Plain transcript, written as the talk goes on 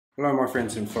Hello my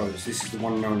friends and foes, this is the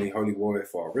one and only Holy Warrior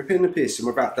 4. Ripping the piss, and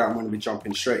without that I'm going to be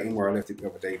jumping straight in where I left it the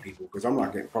other day, people, because I'm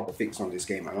not getting proper fix on this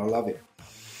game and I love it.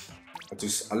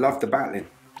 I love the battling.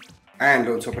 And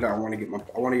on top of that I want to get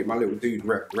my little dude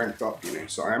ranked up, you know.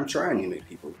 So I am trying, you know,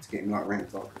 people, to get him like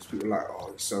ranked up, because people are like,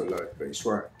 oh, he's so low, but it's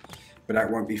right. But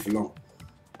that won't be for long.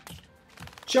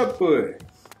 Chug boy!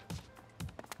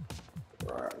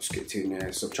 Right, let's get in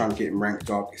there. So I'm trying to get him ranked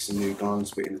up, get some new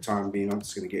guns, but in the time being, I'm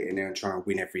just going to get in there and try and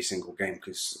win every single game,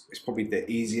 because it's probably the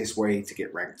easiest way to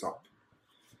get ranked up.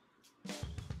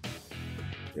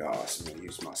 Yeah, so I'm going to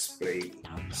use my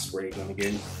spray gun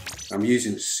again. I'm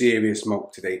using serious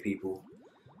smoke today, people.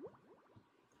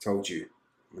 Told you,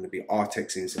 I'm going to be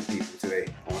R-Texing some people today.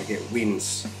 I want to get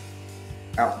wins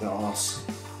out the arse.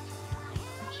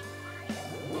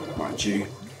 Mind you,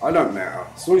 I don't matter.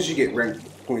 As long as you get ranked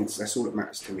points, that's all that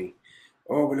matters to me.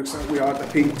 Oh, it looks like we are the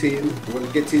pink team. We want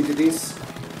to get into this.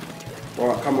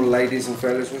 Alright, come on ladies and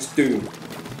fellas, let's do it.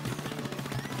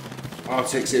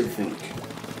 R-Tex everything.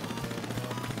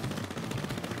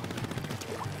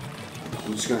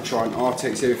 I'm just going to try and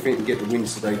R-Tex everything and get the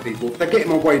wins today, people. If they get in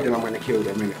my way, then I'm going to kill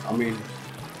them, innit? I mean,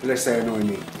 unless they annoy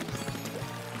me.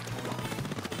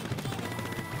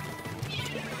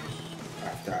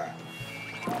 Like that.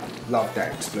 Love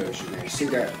that explosion there. See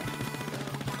that?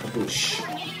 Bush.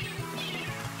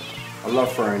 I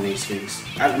love throwing these things.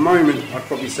 At the moment, I'd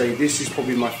probably say this is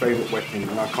probably my favourite weapon,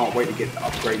 and I can't wait to get the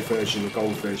upgrade version, the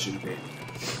gold version of it.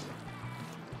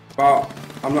 But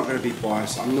I'm not going to be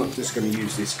biased. I'm not just going to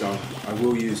use this gun. I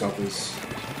will use others.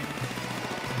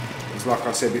 It's like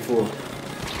I said before.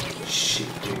 Shit,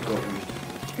 you got me.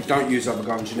 If you don't use other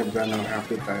guns, you're never going to know how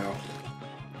good they are.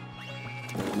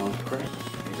 Oh, crap.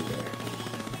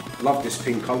 Love this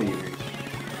pink colour, you know.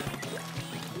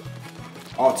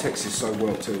 R-Tex is so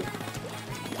well too.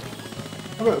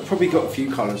 I've probably got a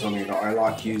few colours on it that I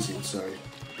like using, so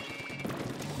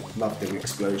love them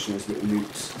explosions, little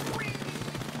nukes.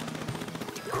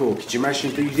 Cool, could you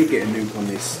imagine if you did get a nuke on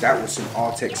this? That was some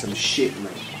R-Tex and shit,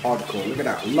 mate. Hardcore, look at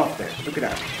that, I love that, look at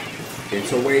that.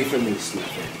 Get away from me,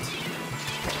 Smithhead.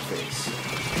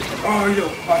 Oh, you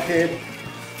little butthead.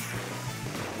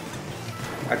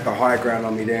 Had the high ground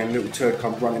on me there, and little turd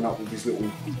come running up with his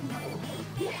little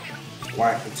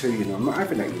wiper too, you know. I'm not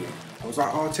having that, you know. I was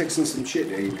like, texting some shit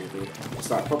there, you know, dude. It's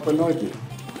like proper annoyed me.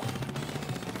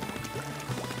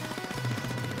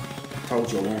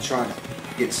 Told you I want to try and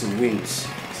get some wins.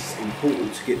 It's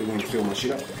important to get the win, fill my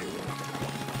shit up there.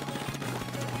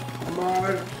 Come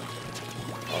on.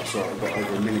 Oh, sorry, I've got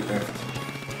over a minute left.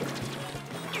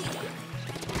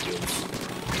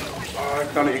 Oh,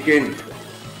 I've done it again.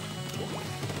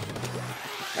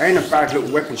 Ain't a bad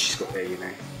little weapon she's got there, you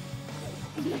know.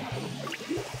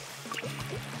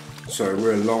 So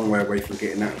we're a long way away from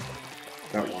getting that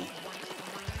one.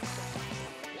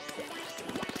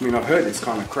 I mean, I've heard it's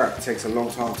kind of crap. It takes a long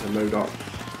time to load up.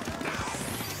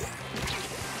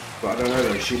 But I don't know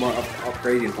though, she might have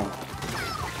upgraded one.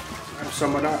 Have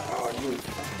some of that. Oh, you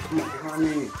come up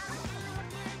behind me.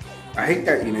 I hate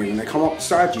that, you know, when they come up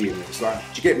beside you, and it's like,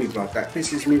 do you get me, blood? That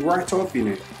pisses me right off, you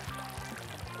know.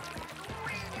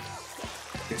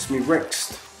 Gets me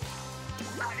wrecked.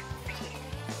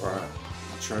 Right.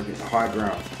 Try to get the high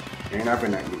ground. Ain't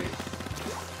having that, you know.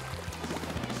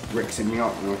 Rexing me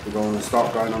up, you know, to go on and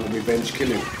start going on the revenge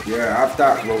killing. Yeah, have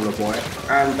that, roller boy.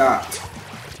 And that.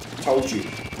 Told you.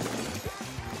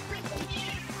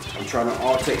 I'm trying to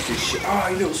R-Tex this shit. Oh,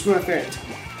 you little smurfette.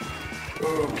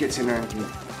 Oh, gets in there.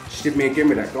 She did me again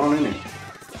with that gun, innit?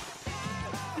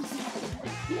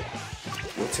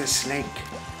 What's a snake?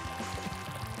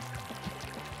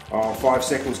 Oh, 5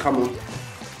 seconds, come on.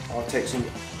 R-Tex him.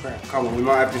 Crap, come on, we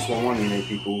might have this one, you know,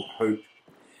 people. Hope.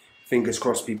 Fingers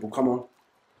crossed, people. Come on.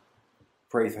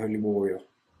 Pray for Holy Warrior.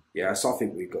 Yes, I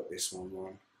think we got this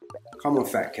one. Come on,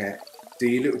 fat cat. Do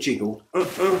your little jiggle.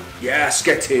 Yes,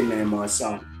 get in there, my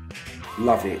son.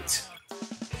 Love it.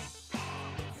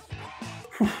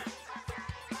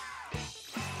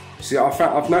 See,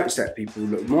 I've noticed that, people.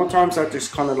 Look, more times I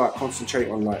just kind of like concentrate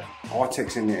on like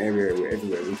R-Tex in the area or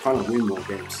everywhere. We kind of win more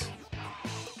games.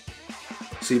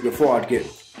 See, before I'd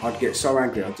get so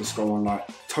angry, I'd just go on like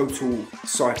total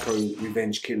psycho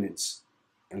revenge killings,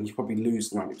 and you probably lose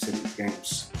 90% of the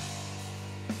games.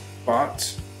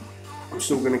 But I'm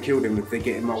still gonna kill them if they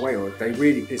get in my way, or if they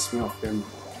really piss me off, then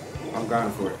I'm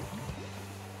going for it.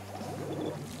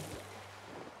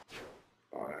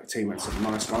 Oh, that team had some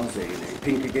nice guns there, you know.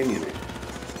 Pink again, you know.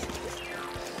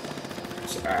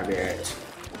 Let's add it.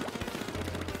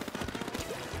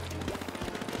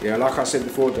 Yeah, like I said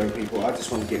before though, people, I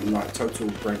just want to get them like total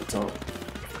ranked up.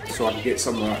 That's so I can get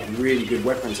some like really good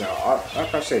weapons out.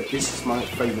 Like I said, this is my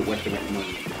favourite weapon at the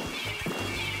moment.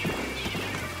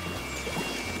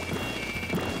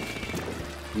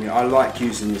 I mean, I like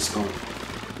using this gun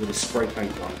with a spray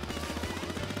paint gun.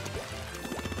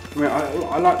 I mean,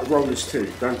 I like the rollers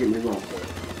too, don't get me wrong, but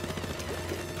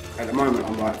at the moment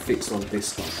I'm like fixed on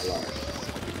this gun. I like it.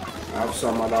 I have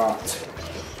some of that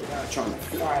without trying to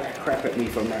fire that crap at me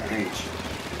from that range.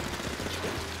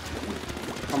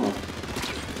 Come on.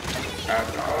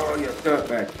 Oh, you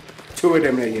dirtbag. 2 of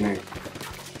them there, you know.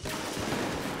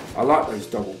 I like those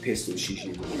double pistols she's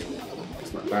using.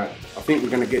 It's not bad. I think we're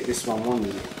going to get this one won,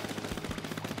 you know.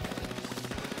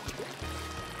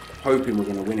 Hoping we're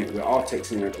going to win it. We're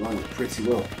Artexing it at the moment pretty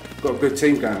well. Got a good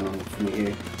team going on for me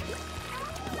here.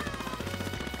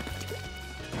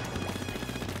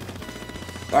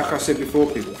 Like I said before,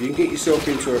 people, if you can get yourself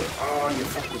into a... Oh, you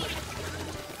fucking...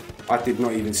 I did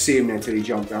not even see him there until he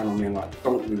jumped down on me and like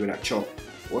donked me with that chop.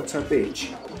 What a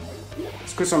bitch.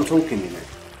 It's because I'm talking, you know.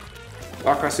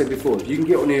 Like I said before, if you can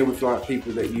get on here with like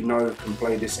people that you know can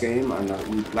play this game and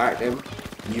you like them,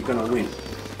 you're going to win.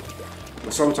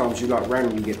 But sometimes you like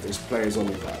randomly get those players on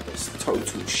it like this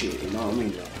total shit, you know what I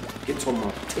mean? Like, get on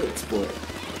my tits, boy.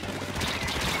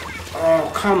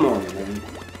 Oh, come on, man.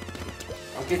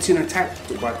 I'm getting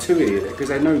attacked by 2 here because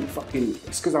they know fucking...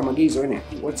 It's because I'm a geezer, innit?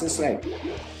 What's this like?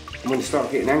 I'm going to start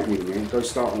getting angry with me and go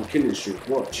start on a killing streak.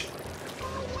 Watch.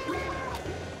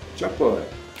 Jump, boy.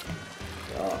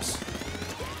 Yes.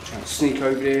 Trying to sneak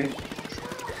over there.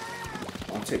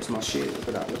 I'll take my shit. Look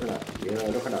at that, look at that. Yeah,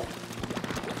 look at that.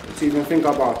 Don't even think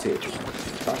about it.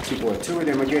 Dirty boy. 2 of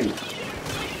them again.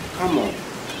 Come on.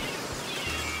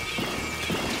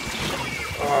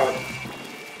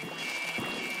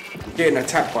 I'm getting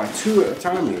attacked by 2 at a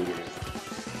time here.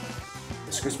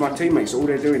 It's because my teammates, all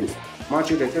they're doing is... Mind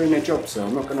you, they're doing their job, so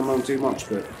I'm not going to moan too much,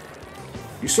 but...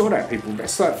 You saw that, people.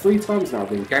 That's like 3 times now I've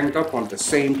been ganged up on the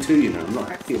same 2, you know. I'm not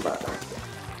happy about that.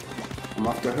 I'm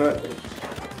after hurt them.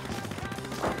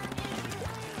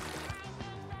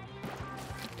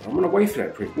 I'm gonna wait for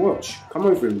that prick. Watch. Come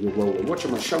over here with your roller. Watch,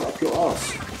 I'm gonna shove up your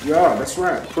ass. Yeah, that's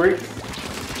right, prick.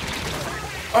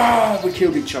 Ah, oh, we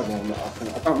killed each other.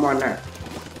 I don't mind that.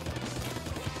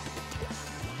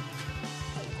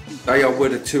 They were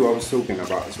the 2 I was talking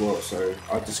about as well, so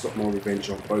I just got more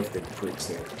revenge on both them pricks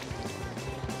there.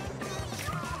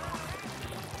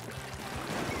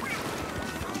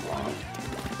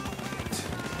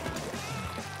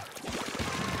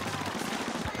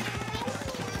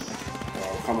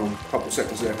 Come on, couple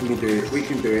seconds left, we can do it, we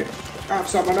can do it. Have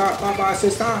some of that, bye bye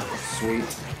sister. Sweet.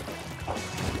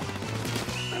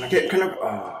 And I get,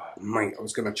 mate, I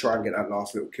was going to try and get that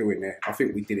last little kill in there. I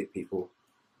think we did it, people.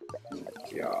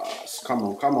 Yes, come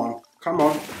on, come on, come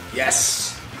on.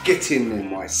 Yes, get in there,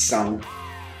 my son.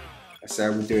 That's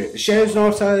how we do it. The show's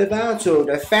not over till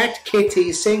the fat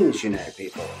kitty sings, you know,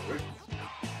 people.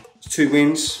 It's 2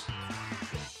 wins.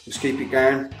 Let's keep it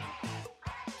going.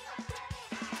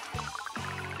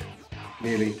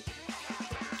 Nearly.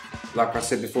 Like I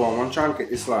said before, I want to try and get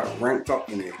this like ranked up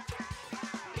in here.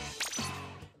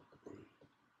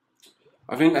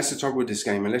 I think that's the trouble with this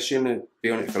game. Unless you're gonna be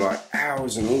on it for like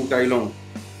hours and all day long,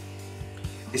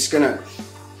 it's gonna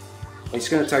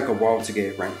take a while to get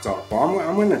it ranked up. But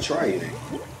I'm gonna try, you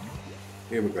know.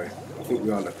 Here we go. I think we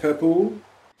are the purple.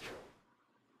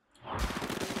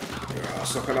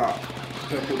 Yes, look at that.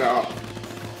 Purple that up.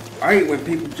 I hate when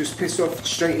people just piss off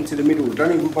straight into the middle.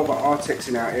 Don't even bother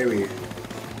Artexing our area.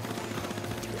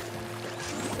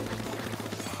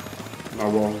 Oh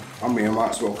well, I mean, I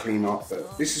might as well clean up,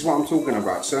 but this is what I'm talking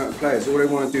about. Certain players, all they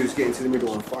want to do is get into the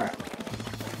middle and fight.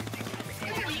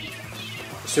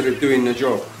 Instead of doing the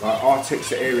job, like Artex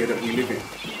the area that we live in,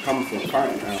 come from,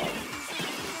 fighting out.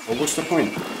 Well, what's the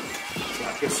point?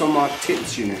 Like, get some of my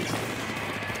tits, you know.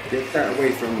 Get that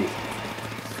away from me.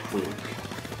 Cool.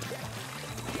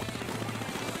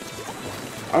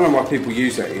 I don't know why people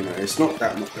use that, you know. It's not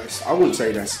that much. I wouldn't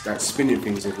say that spinning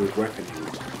thing's a good weapon. You know?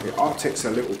 It Artex a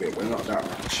little bit, but not that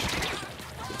much.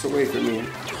 It's away from me.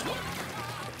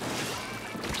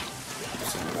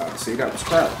 See, that was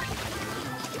crap.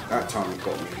 That time it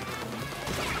got me.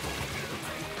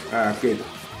 Ah, good.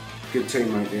 Good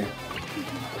teammate there.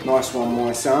 Nice one,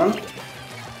 my son.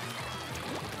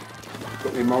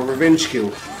 Got me my revenge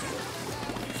kill.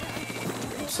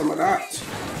 Some of that.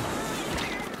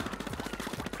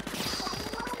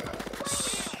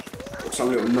 Some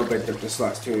little knobhead that just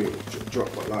likes to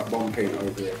drop like bomb paint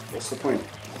over there. What's the point?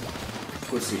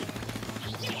 Pussy.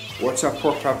 What's a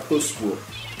proper puss whoop?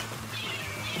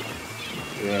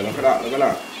 Yeah, look at that, look at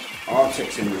that.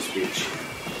 Artex in this bitch.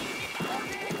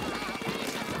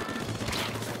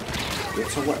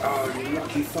 What's a way? Oh, you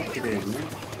lucky fucker there, man.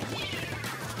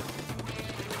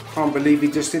 Can't believe he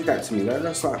just did that to me.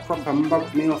 That's like proper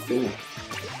mugged me off, isn't it?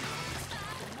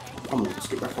 Come on, let's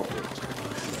get back up there.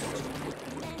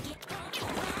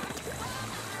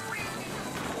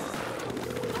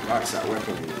 Likes that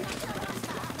weapon, you know.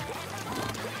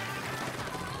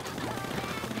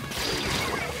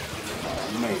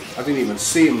 Oh, mate, I didn't even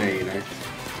see him there, you know.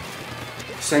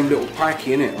 Same little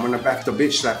pikey, innit? I'm gonna back the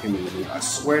bitch slap him in a minute. I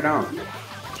swear down.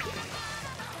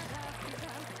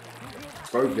 Let's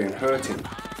go over there and hurt him.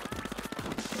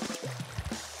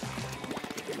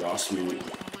 Last minute.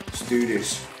 Let's do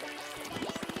this.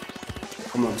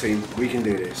 Come on, team. We can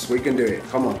do this. We can do it.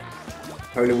 Come on.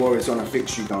 Holy Warriors on a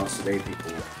victory dance today,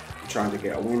 people. I'm trying to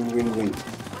get a win-win-win.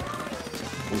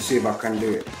 Let's see if I can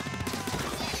do it.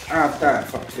 Have that,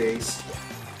 fuckface.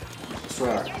 That's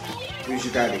right. Who's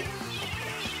your daddy?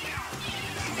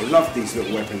 I love these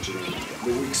little weapons, you know.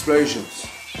 Little explosions.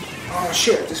 Oh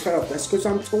shit, I just fell off. That's because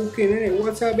I'm talking, innit?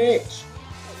 What's up, bitch?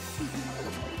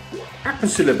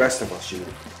 Happens to the best of us, you know.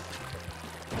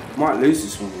 Might lose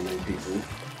this one, you know, people.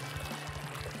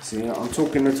 See, I'm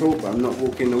talking the talk, but I'm not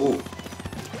walking the walk.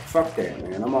 Fuck that,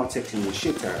 man. I'm articulating the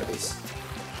shit out of this.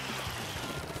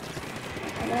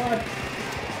 Come on.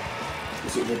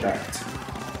 What's it with that?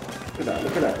 Look at that,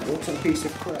 look at that. What's a piece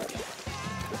of crap?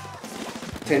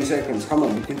 10 seconds. Come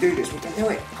on, we can do this. We can do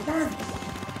it. Come on.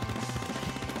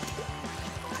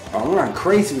 Oh, I'm going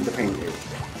crazy with the paint here.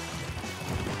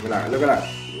 Look at that, look at that.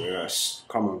 Yes.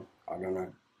 Come on. I don't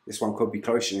know. This one could be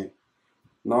close, you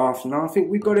know. No, I think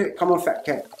we got it. Come on, fat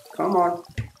cat. Come on.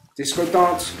 Disco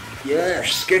dance.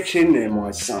 Yes, get in there,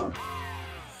 my son.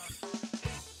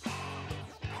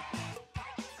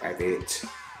 Have it.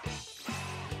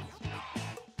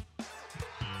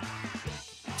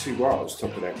 2 bars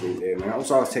top of that group there, man. I was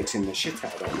texting the shit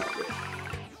out of that night there.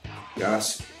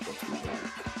 Yes.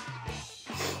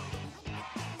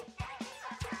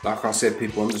 Like I said,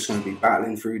 people, I'm just going to be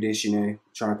battling through this, you know,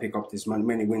 trying to pick up as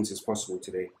many wins as possible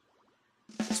today.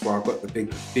 That's why I've got the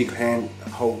big hand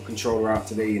hold controller out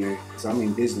today, you know, because I'm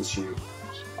in business, you know.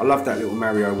 I love that little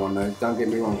Mario one though, don't get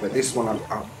me wrong, but this one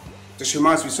just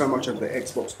reminds me so much of the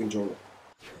Xbox controller.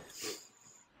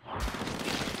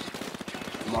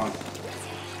 Come on.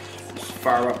 Let's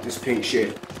fire up this pink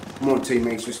shit. Come on,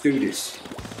 teammates, let's do this.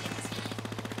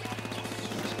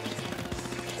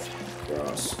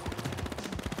 Yes.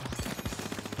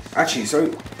 Actually,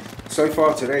 so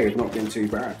far today have not been too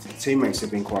bad. The teammates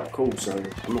have been quite cool, so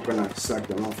I'm not going to slag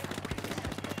them off.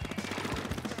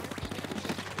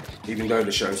 Even though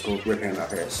the show's called Ripping Our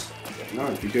Hairs. No,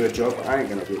 if you do a job, I ain't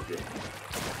going to rip you.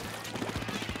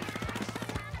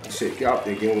 That's it, get up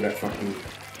there, get all that fucking...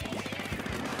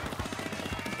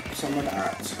 Some of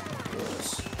that.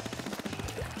 Yes.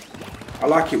 I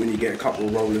like it when you get a couple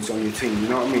of rollers on your team, you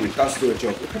know what I mean? It does do a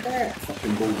job. Look at that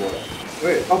fucking ball boy.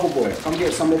 Wait, bubble boy, come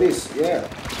get some of this, yeah.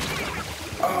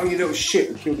 Oh, you little shit,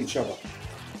 we killed each other.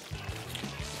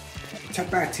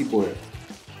 Tabati boy.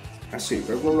 That's it,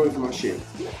 go roll over my shit.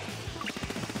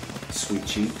 Sweet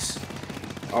cheeks.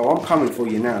 Oh, I'm coming for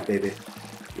you now, baby.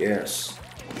 Yes.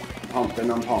 Pumped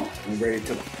and I'm pumped. I'm ready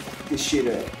to this shit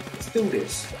up. Let's do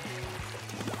this.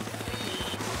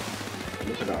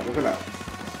 Look at that, look at that.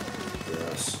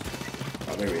 Yes.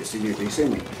 Oh, there he is. Did he see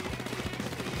me?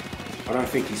 I don't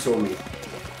think he saw me.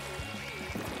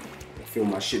 I feel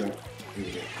my shit up. Here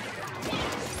we go.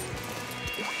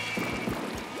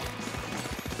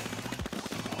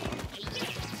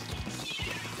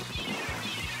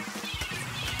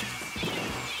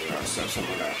 Yeah, so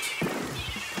something like that.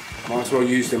 Might as well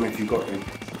use them if you got them.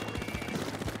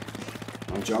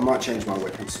 I might change my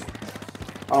weapons.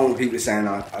 I don't want people saying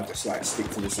I just like stick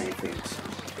to the same things.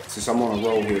 Since I'm on a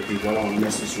roll here, people, I don't want to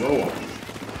mess this roll up.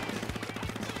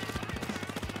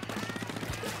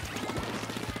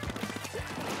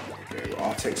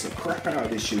 I'll take some crap out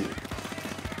of this shit.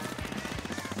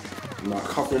 I'm like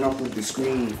covering up with this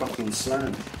green fucking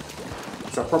slime.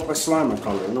 It's a proper slimer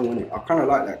colour, I know, isn't it? I kind of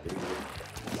like that green.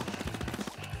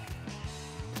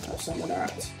 Have some of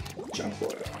that. Jump boy,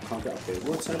 I can't get up there.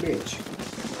 What's that bitch?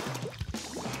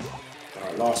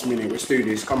 Alright, last minute, let's do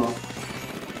this, come on.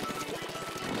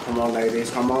 Come on ladies,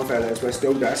 come on fellas, let's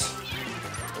do this.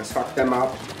 Let's fuck them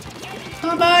up.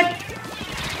 Come on!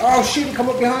 Oh shit, come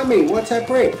up behind me, what's that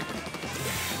prick?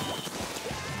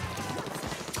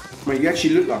 Man, you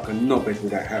actually look like a knobhead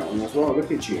with that hat on as well,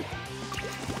 look at you.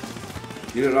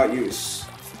 You look like you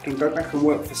can go back and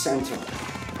work for Santa.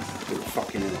 Little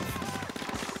fucking hell.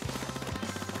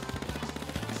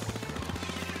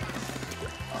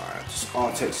 Alright, just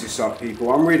Artex this up,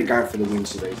 people. I'm really going for the win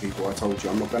today, people. I told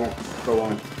you, I'm not going to go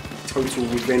on total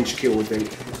revenge kill with them.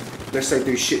 Let's say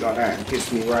do shit like that and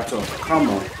piss me right off. Come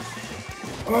on.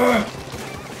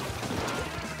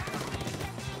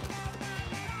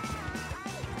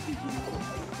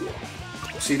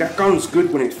 See, that gun's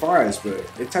good when it fires, but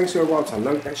it takes you a while to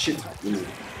load that shit up, you know.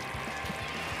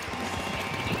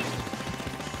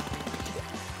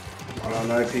 I don't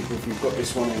know, people, if you've got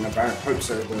this one in the bag, hope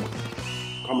so, but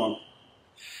come on.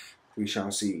 We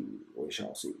shall see. We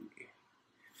shall see.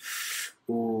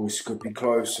 Oh, this could be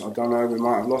close. I don't know, we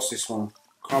might have lost this one.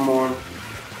 Come on.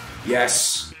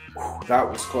 Yes. That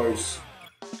was close.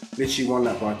 Literally won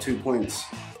that by 2 points.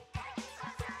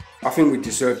 I think we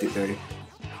deserved it though.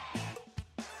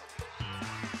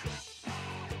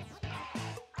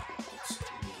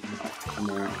 Come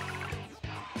out.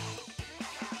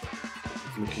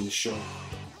 Looking sure.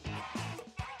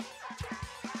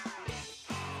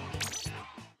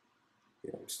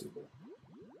 Yeah, I'm still there.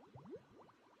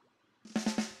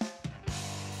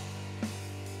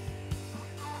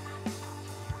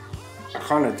 I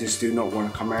kind of just do not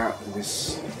want to come out of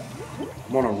this.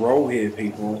 I'm on a roll here,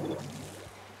 people.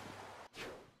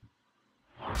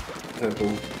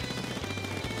 Purple.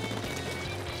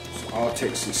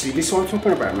 Artex. See, this is what I'm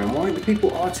talking about, man. Why aren't the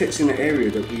people Artex in the area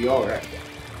that we are at?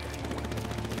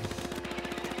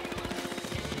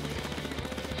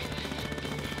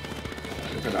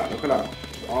 Look at that, look at that.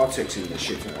 Artex in the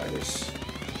shit out of this.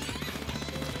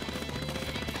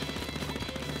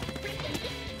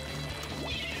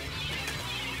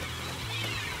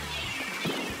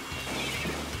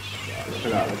 Look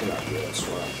at that, look at that. Yeah, that's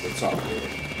right. What's up here?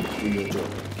 Do your job.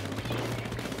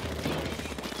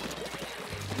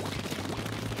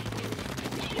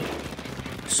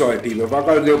 Sorry people, if I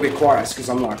go a little bit quiet, it's because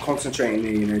I'm like concentrating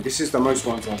here, you know. This is the most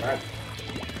ones I've had.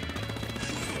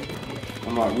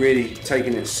 I'm like really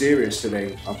taking it serious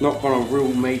today. I've not gone on real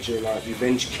major like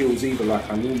revenge kills either like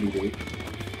I normally do.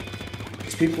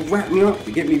 Because people wrap me up,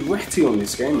 they get me ratty on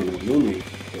this game and normally,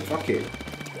 but fuck it.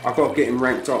 I've got to get him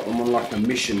ranked up. I'm on like a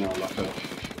mission now, like a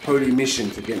holy mission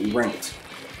to get him ranked.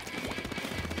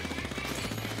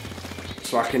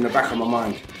 It's like in the back of my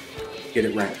mind, get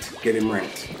it ranked, get him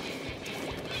ranked.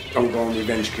 Don't go on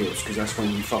revenge kills, because that's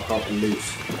when you fuck up and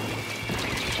lose.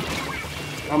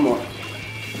 Come on.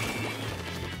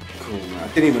 Cool, man. I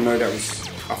didn't even know that was...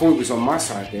 I thought it was on my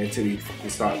side there till he fucking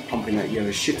started pumping that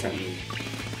yellow shit at me.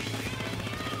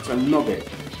 It's a nugget.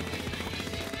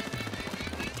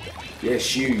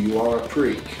 Yes, you are a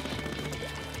prick.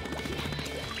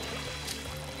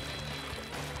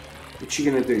 What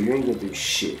you gonna do? You ain't gonna do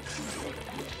shit.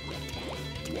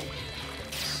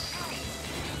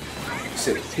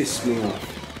 Except piss me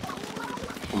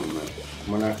off. Come on, man.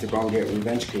 I'm gonna have to go and get a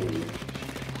revenge kill on you.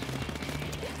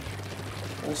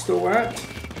 That's still at?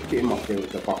 Get him up there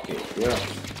with the bucket, yeah.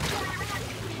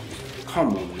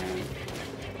 Come on, man.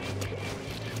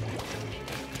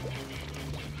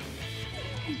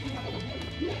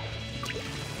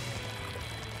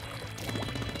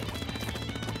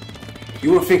 You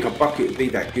wouldn't think a bucket would be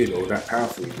that good or that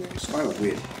powerful, man. It's kind of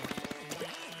weird.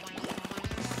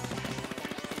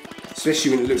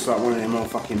 Especially when it looks like one of them old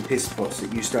fucking piss pots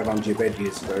that used to have under your bed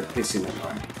years ago, pissing at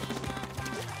night.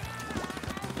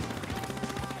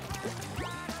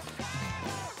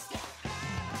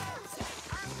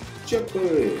 Chopper!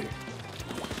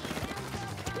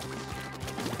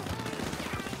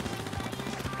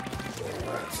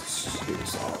 Alright, let's just get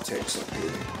this Artex up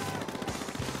here.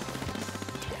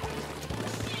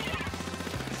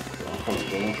 I'm coming,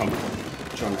 bro, I'm coming.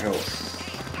 I'm trying to help.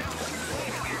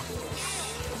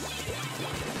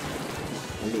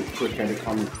 A little prick had it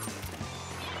coming.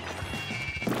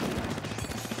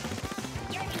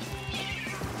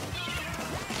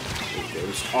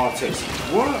 There's Artex.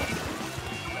 What?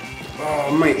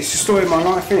 Oh mate, it's the story of my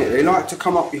life, innit? They like to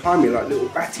come up behind me like little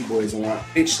batty boys and like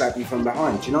bitch slap you from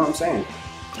behind. Do you know what I'm saying?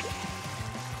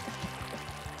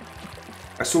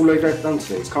 That's all they've ever done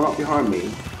today. It's come up behind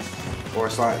me, or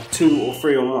it's like 2 or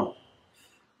 3 on 1.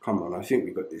 Come on, I think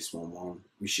we got this one.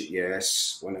 We should,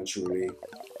 yes, well and truly.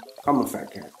 Come on, fat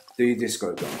cat. Do your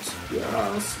disco dance.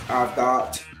 Yes, have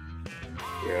that.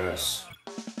 Yes.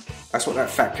 That's what that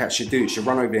fat cat should do. It should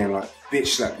run over there and like bitch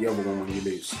slap the other one when you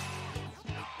lose.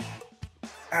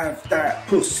 Have that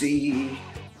pussy.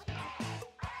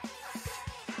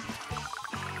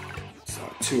 It's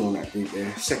like 2 on that group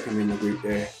there. 2nd in the group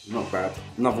there. Not bad.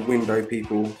 Another window,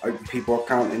 people. I hope people are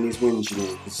counting these wins, you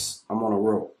know, because I'm on a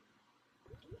roll.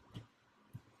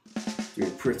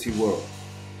 Doing pretty well.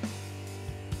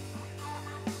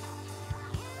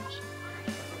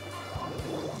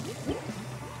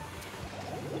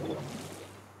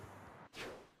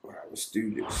 Right, let's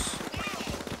do this.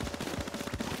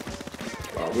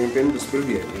 We haven't been this blue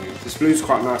yet. Yeah. This blue's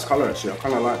quite a nice colour actually. I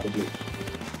kind of like the blue.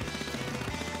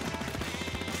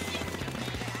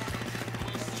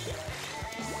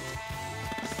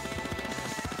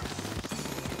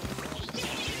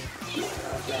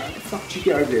 How the fuck did you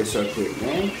get over there so quick,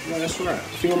 man? Yeah, that's right.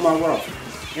 Feel my wrath,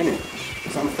 innit?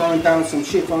 So I'm throwing down some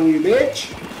shit on you, bitch.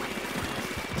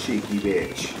 Cheeky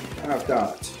bitch. Have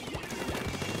that.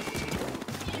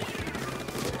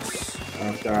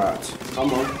 Have that.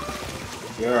 Come on.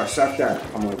 Yes, have that.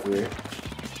 Come over here.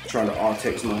 Trying to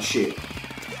R-text my shit.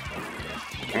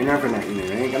 Ain't having that, you know.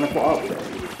 Ain't gonna put up with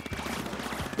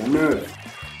that. The nerve.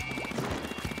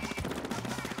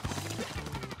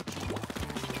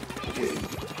 Okay.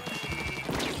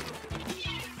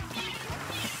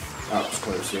 That was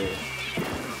close here.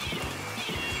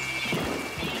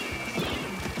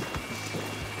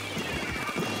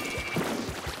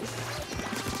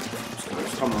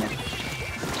 Come on.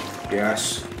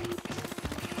 Yes.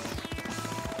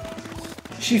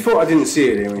 She thought I didn't see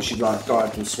it there when she like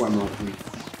dived and swam off me.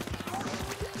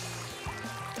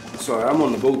 Sorry, I'm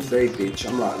on the ball today, bitch.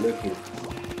 I'm like looking.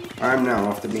 I am now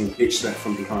after being bitch slapped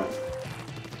from behind.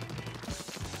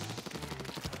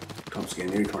 Comes again,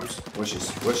 here he comes. Watch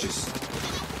this, watch this.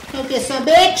 Go get some,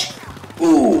 bitch!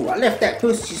 Ooh, I left that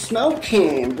pussy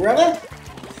smoking, brother.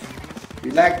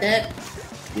 You like that?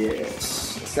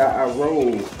 Yes. That's how I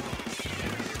roll.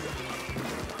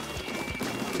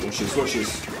 Watch this, watch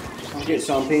this. I'll get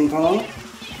some ping pong.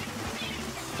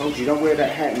 Told you, don't wear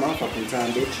that hat in my fucking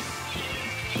time, bitch.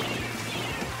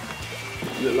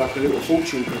 You look like a little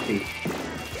fortune cookie.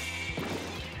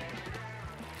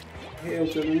 Hell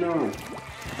to the no.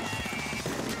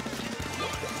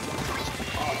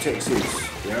 Oh,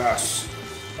 Texas. Yes.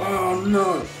 Oh,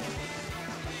 no.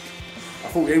 I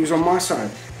thought he was on my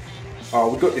side.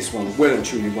 Oh, we got this one. Well and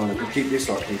truly won. We keep this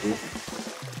up, people.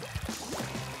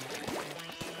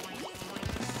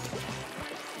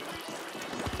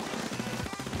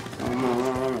 Come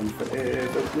on,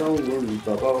 forever blowing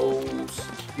bubbles.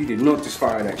 You did not just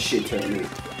fire that shit at me.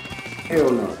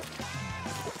 Hell no.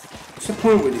 What's the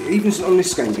point with it? Even on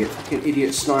this game, get fucking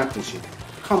idiot snipers, you.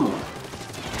 Come on.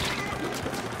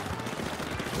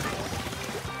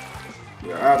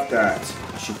 Yeah, have that.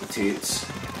 Sugar tits.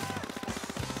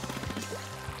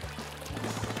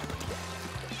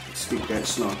 Stick that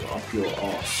sniper up your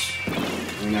ass.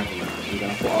 Ain't having that. You're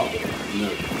gonna put up with it. No.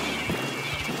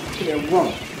 Look at that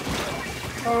run.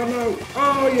 Oh no.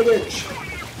 Oh, you bitch.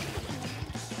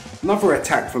 Another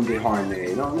attack from behind there.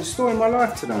 You know, I'm restoring my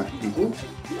life tonight, people.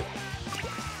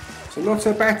 So lots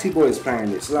of batty boys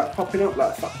playing this. Like popping up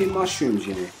like fucking mushrooms,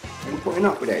 you know. And putting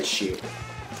up with that shit.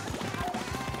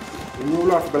 In real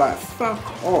life, I'll be like,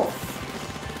 fuck off.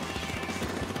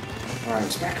 Alright,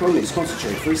 it's back on this.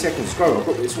 Concentrate. 3 seconds. Go. I've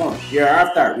got this one. Yeah, I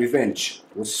have that. Revenge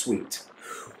was sweet.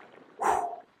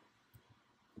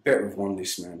 Better have won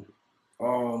this, man.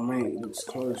 Oh, mate, it looks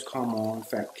close. Come on,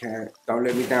 fat cat. Don't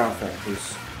let me down, fat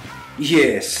puss.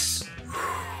 Yes.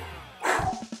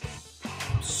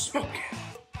 Smoking.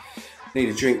 Need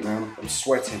a drink, man. I'm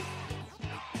sweating.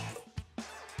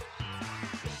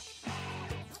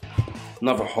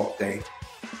 Another hot day.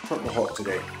 Proper hot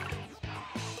today.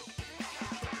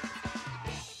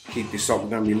 Keep this up. We're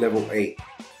going to be level 8.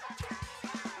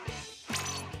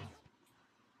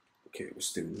 Okay, we're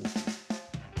still in there.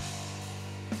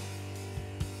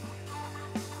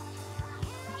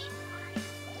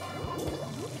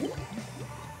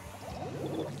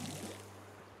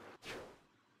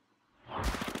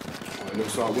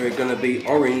 Looks like we're gonna be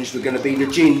orange, we're gonna be the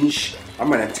ginge. I'm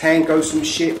gonna tango some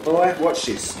shit, boy. Watch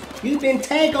this. You've been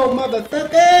tango,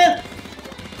 motherfucker!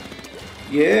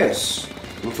 Yes.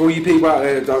 And for all you people out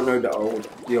there that don't know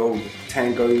the old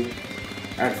tango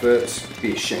adverts,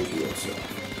 be ashamed of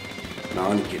yourself. No,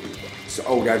 I'm only kidding. It's an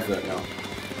old advert now.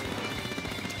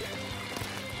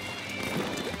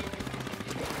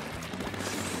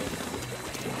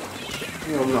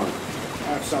 Hell no.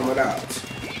 Have some of that.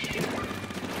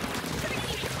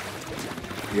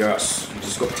 Yes, you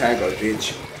just got tango,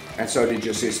 bitch. And so did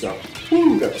your sister.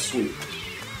 Woo, that was sweet.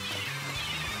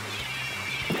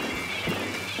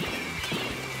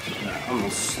 Now, I'm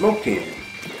smoking.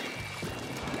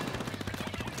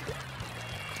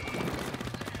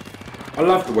 I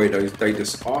love the way they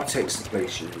just R-text the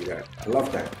place, you know that. I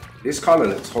love that. This colour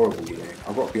looks horrible, you know.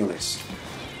 I've got to be honest.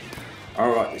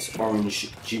 Alright, this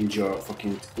orange ginger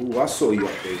fucking... Ooh, I saw you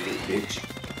up there, bitch.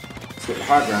 It's got the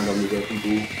high ground on me there,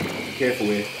 people. Be careful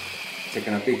here.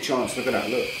 Taking a big chance. Look at that,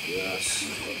 look. Yes.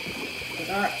 Look at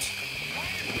that.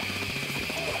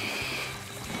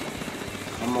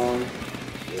 Come on.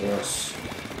 Yes.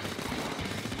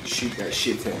 Shoot that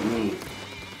shit at me.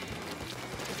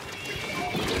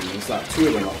 There's like 2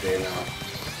 of them up there now.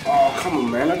 Oh, come on,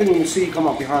 man. I didn't even see you come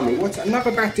up behind me. What's another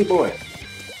batty boy?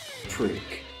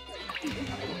 Prick.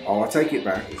 Oh, I take it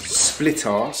back. Split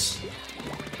ass.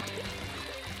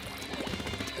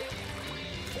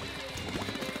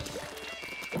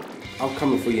 I'm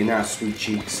coming for you now, sweet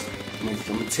cheeks. I'm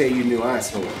gonna tear you new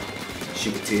asshole.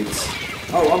 Sugar tits.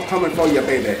 Oh, I'm coming for you,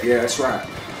 baby. Yeah, that's right.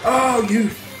 Oh, you.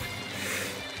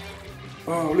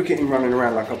 Oh, look at him running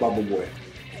around like a bubble boy.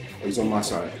 Oh, he's on my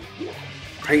side.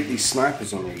 I hate these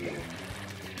snipers on me.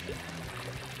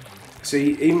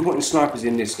 See, even putting snipers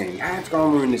in this game. I have to go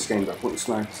and ruin this game by putting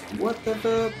snipers in. What the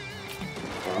fuck?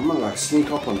 Oh, I'm gonna like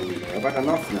sneak up on them. I've had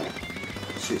enough now.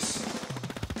 It's just.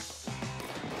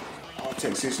 I'll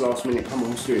text this last minute. Come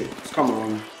on, let's do it. Come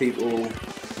on, people.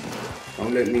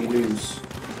 Don't let me lose.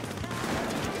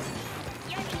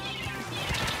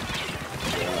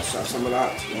 Yeah, let's have some of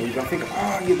that. You know, you gotta think,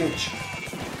 oh, you bitch.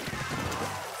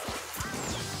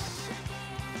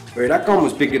 Wait, that gun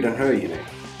was bigger than her, you know.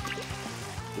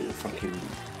 Little fucking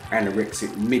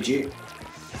anorexic midget.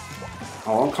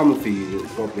 Oh, I'm coming for you, little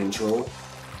goblin troll.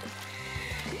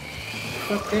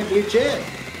 Fuck that bitch.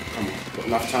 Come on, got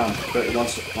enough time. 31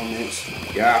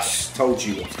 minutes. Yes, told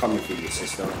you I was coming for you,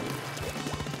 sister.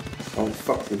 Don't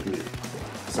fuck with me.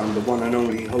 Cause I'm the one and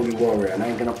only holy warrior and I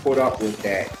ain't gonna put up with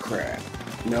that crap.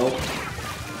 No.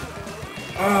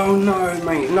 Oh no,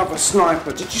 mate, another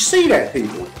sniper. Did you see that,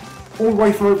 people? All the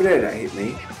way from over there that hit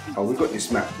me. Oh, we got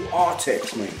this map.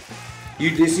 Artex, mate.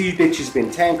 You bitch has been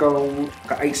tangled.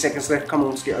 Got 8 seconds left. Come on,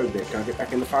 let's get over there. Can I get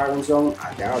back in the firing zone?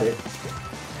 I doubt it.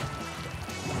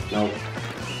 No.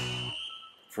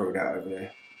 Throw that over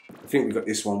there. I think we got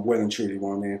this one well and truly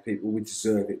one there, people. We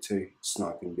deserve it too.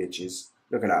 Sniping bitches.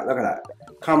 Look at that, look at that.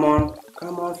 Come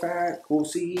on, fat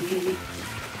pussy.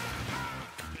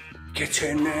 Get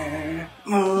in there.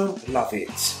 Love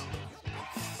it.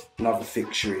 Another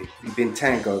victory. You've been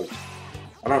tangoed.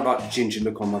 I don't like the ginger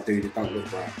look on my dude. It don't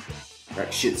look right.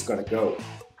 That shit's gotta go.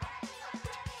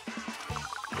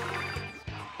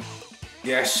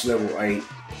 Yes, level 8.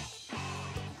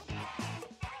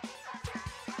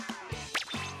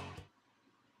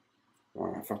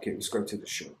 Alright, fuck it. Let's go to the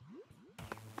shop.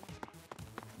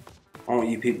 I want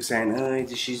you people saying, oh,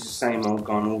 she's the same old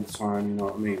gun all the time, you know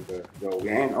what I mean? But, yo, we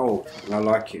ain't old, and I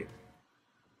like it.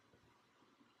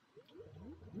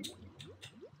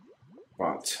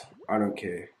 But, I don't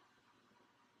care.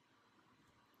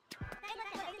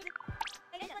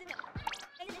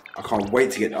 I can't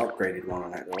wait to get the upgraded one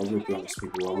on that, though. I will be honest,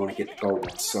 people. I want to get the gold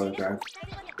one so bad.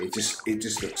 It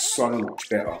just looks so much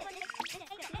better.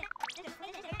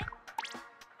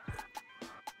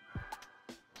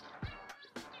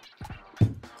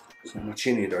 So my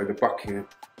chinny though, the bucket.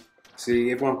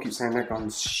 See, everyone keeps saying that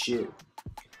gun's shit.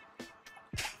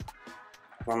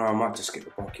 I don't know, I might just get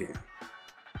the bucket.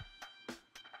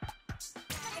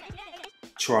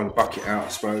 Try the bucket out, I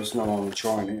suppose. No one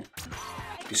trying it.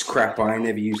 It's crap, I ain't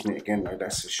never using it again though,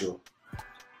 that's for sure.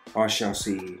 I shall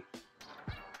see.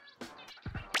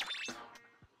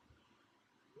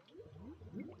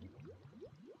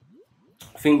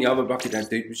 I think the other bucket that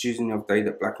dude was using the other day,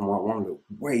 that black and white one, looked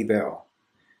way better.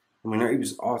 I mean, he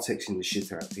was artexing the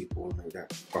shit out of people with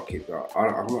that bucket, but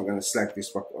I'm not going to slag this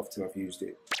bucket off till I've used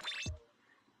it.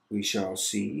 We shall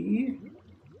see.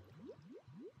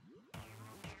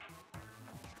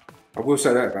 I will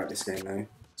say that about this game though.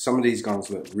 Some of these guns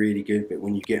look really good, but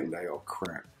when you get them, they are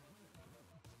crap.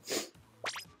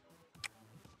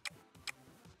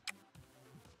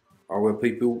 I will,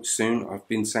 people, soon. I've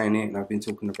been saying it and I've been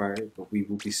talking about it, but we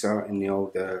will be starting the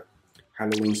old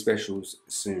Halloween specials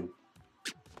soon.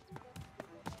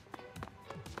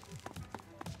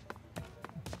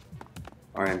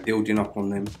 I am building up on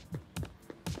them,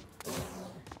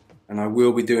 and I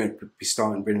will be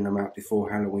starting bringing them out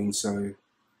before Halloween. So,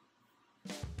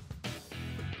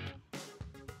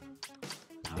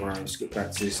 alright, let's get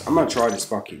back to this. I'm gonna try this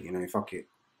bucket. You know, fuck it.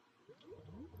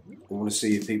 I want to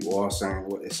see if people are saying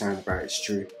what they're saying about it's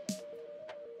true.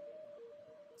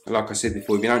 And like I said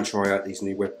before, if you don't try out these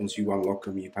new weapons, you unlock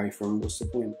them, you pay for them. What's the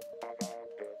point?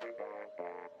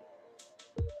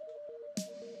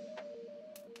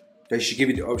 They should give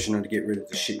you the option to get rid of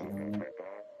the shit, you know what I mean?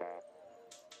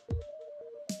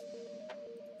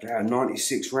 Yeah,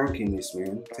 96 ranking this,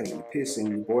 man. Taking the piss in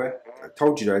you, boy. I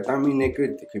told you though, I don't mean they're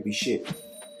good, they could be shit.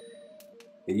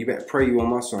 Yeah, you better pray you on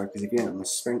my side, because if you ain't, I'm gonna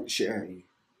spank the shit out of you.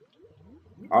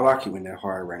 I like it when they're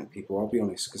higher ranked people, I'll be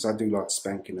honest, because I do like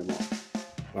spanking them up.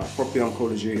 Like, probably on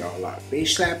Call of Duty, I like, bitch,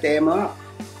 slap them up.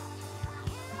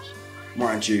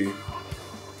 Mind you,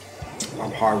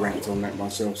 I'm high ranked on that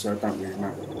myself, so it don't really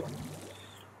matter.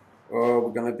 Oh,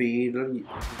 we're gonna be the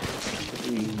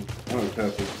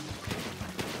purple.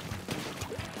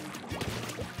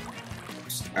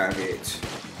 Have it.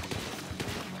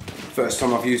 First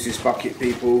time I've used this bucket,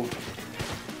 people.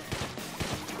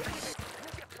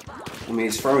 I mean,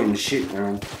 it's throwing the shit,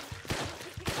 man.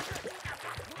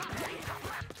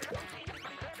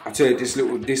 I tell you,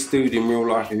 this dude in real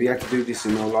life, if he had to do this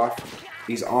in real life,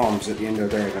 his arms at the end of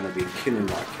the day are going to be killing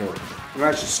like hell.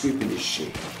 Imagine scooping this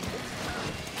shit.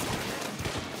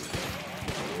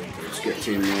 Let's get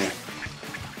in there.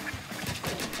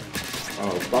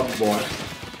 Oh, bug boy.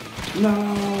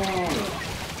 No!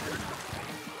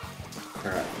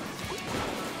 Crap.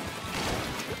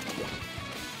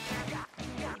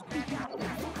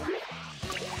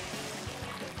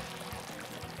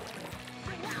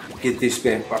 Give this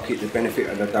bucket the benefit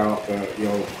of the doubt, but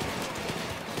yo,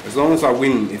 as long as I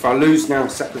win, if I lose now,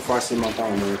 sacrificing my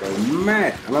time, I'm gonna go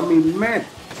mad, and I mean mad.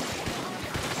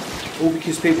 All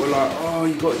because people are like, oh,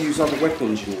 you got to use other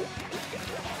weapons, you know.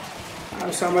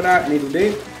 Have some of that, needle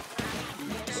dick.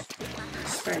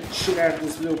 Spank the shit out of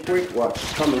this little prick. Watch,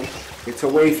 it's coming. It's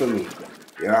away from me.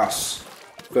 Yes.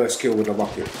 First kill with a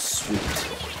bucket. Sweet.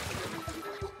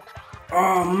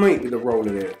 Oh, mate, with the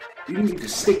roller there. You need to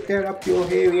stick that up your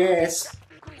hairy ass.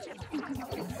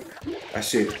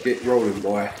 That's it. Get rolling,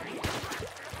 boy.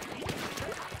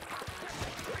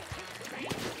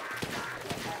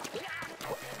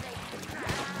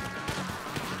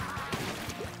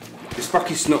 This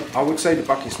bucket's not, I would say the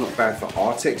bucket's not bad for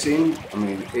Artexing. I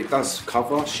mean, it does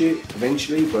cover shit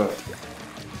eventually, but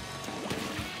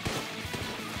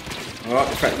I like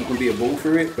the fact you can be a ball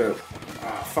through it, but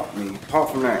fuck me.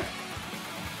 Apart from that,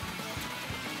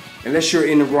 unless you're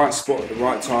in the right spot at the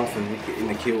right time for getting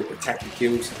the kill, attacking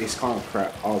kills, it's kind of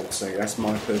crap, I would say. That's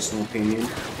my personal opinion.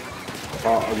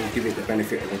 But I will give it the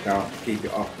benefit of the doubt, keep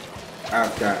it up.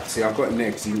 Have that. See, I've got him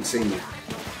there because he didn't see me.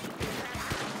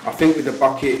 I think with the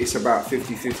bucket, it's about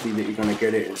 50-50 that you're going to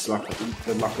get it. It's like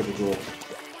the luck of the draw.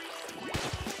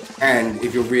 And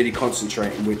if you're really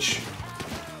concentrating, which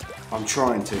I'm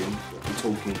trying to, I'm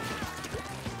talking.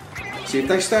 See, if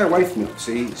they stay away from it,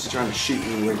 see, it's trying to shoot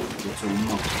me already. It's a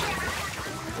monk.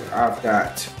 Have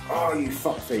that. Oh, you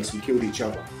fuckface, we killed each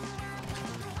other.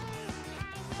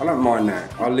 I don't mind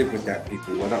that. I live with that,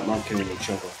 people. I don't mind killing each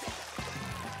other.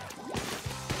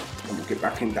 And we'll get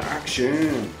back into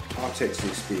action. Artex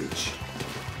this bitch.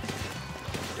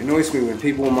 It annoys me when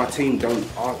people on my team don't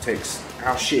Artex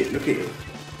our shit. Look at it.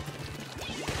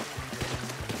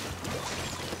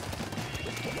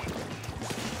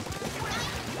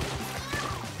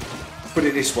 Put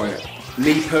it this way,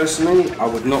 me personally, I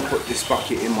would not put this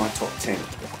bucket in my top 10.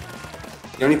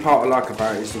 The only part I like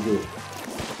about it is the wood,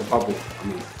 the bubble, I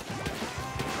mean.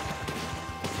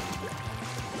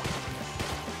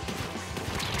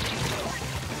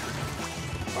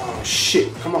 Oh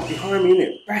shit, come up behind me,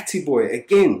 innit? Batty boy,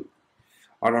 again.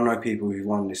 I don't know people who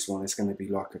won this one, it's going to be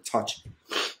like a touch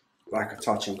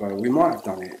and go. We might have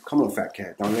done it. Come on, fat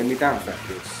cat, don't let me down, fat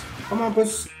kids. Come on,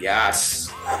 boss. Yes.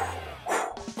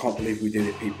 Can't believe we did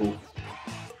it, people.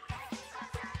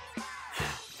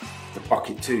 The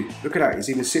bucket too. Look at that, he's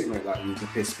even sitting there like he's a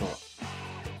piss pot.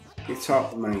 Get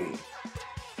up, mate.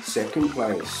 Second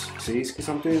place. See, it's because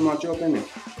I'm doing my job, innit?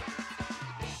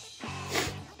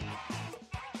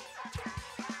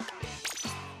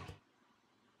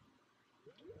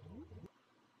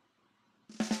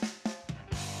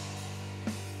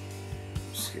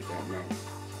 Just hit that, man.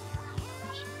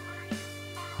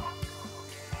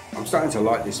 I'm starting to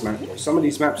like this map though. Some of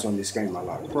these maps on this game are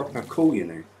like proper cool, you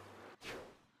know.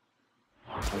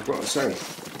 I've got to say.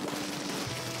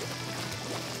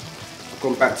 I've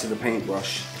gone back to the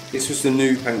paintbrush. This was the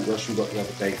new paintbrush we got the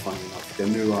other day, funny enough. The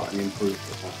new art and improved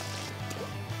it.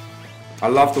 I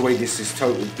love the way this is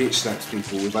total bitch slaps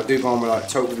people. If I do go on with like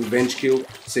total revenge kill,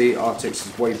 see, Artex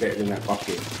is way better than that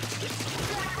bucket.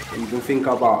 And you can think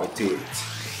about it,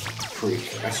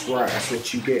 prick. That's right, that's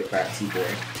what you get, Batty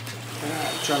boy.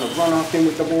 Trying to run off him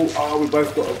with the ball. Oh, we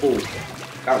both got a ball.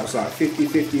 That was like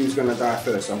 50-50 who's going to die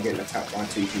first. I'm getting attacked by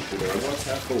two people there. What's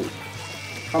that for?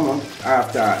 Come on.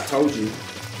 After I told you.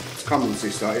 It's coming,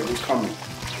 sister. It was coming.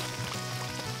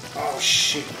 Oh,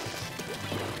 shit.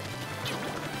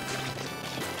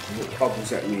 What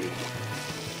bubbles at me?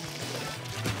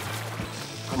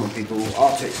 Come on, people.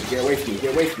 Artex, get away from me.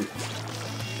 Get away from me.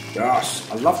 Gosh,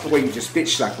 I love the way you just bitch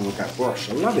slapping with that brush.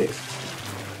 I love it.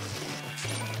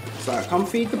 It's like, come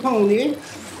feed the pony.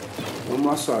 On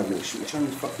my side, mate. You're trying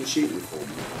to fucking shoot me for me.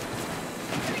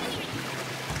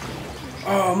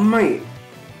 Oh, mate.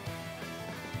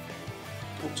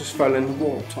 I just fell in the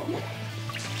wall, top.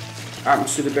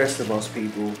 Happens to the best of us,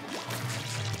 people.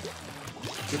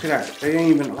 Look at that. They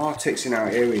ain't even Artex in our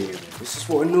area. This is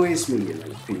what annoys me, you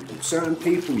know, people. Certain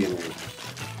people, you know.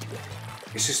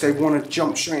 It's just they want to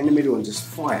jump straight in the middle and just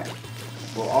fight.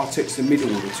 Or Artex the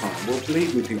middle all the time. Well,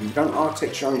 believe me, people, you don't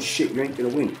Artex your own shit, you ain't gonna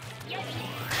win.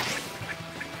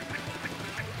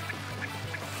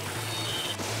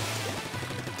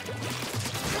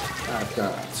 Like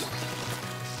that.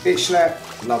 Bitch slap,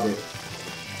 love it.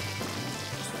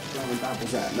 Blowing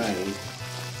bubbles out name.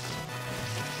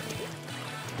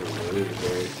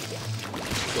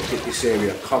 Got to get this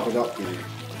area covered up in it.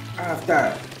 Have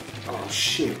that. Oh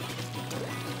shit.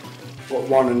 Got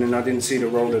one and then I didn't see the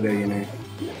roller there, you know.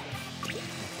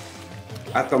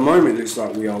 At the moment, it looks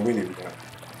like we are winning, but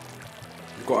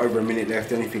we've got over a minute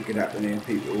left. Anything could happen here,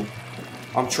 people.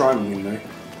 I'm trying to win, though.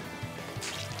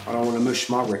 I don't want to mush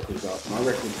my record up. My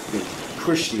record's been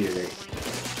crushed here, eh?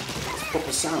 It's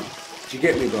proper sound. Do you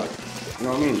get me, bud? You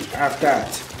know what I mean? Have that.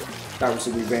 That was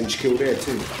a revenge kill there,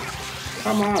 too.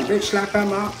 Come on, bitch, slap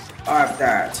him up. I have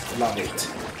that. Love it.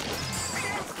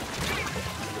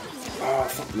 Oh,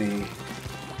 fuck me.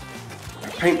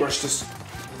 That paintbrush just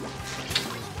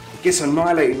gets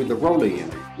annihilated with the roller, you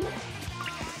know.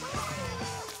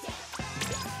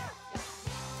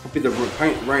 Probably the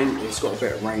paint range, it's got a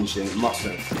better range than it must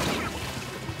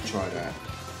have. Try that.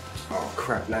 Oh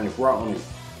crap, landed right on it.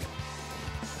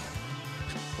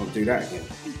 Won't do that again.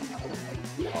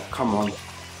 Oh, come on.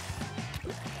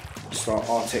 Start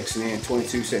Artexing here,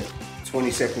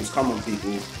 20 seconds, come on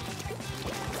people. You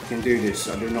can do this,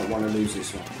 I do not want to lose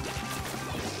this one.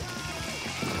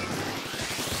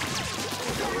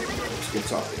 Let's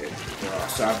get up here.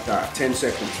 Right, so I've got 10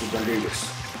 seconds, we're going to do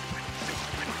this.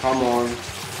 Come on.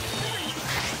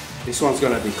 This one's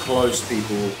going to be close,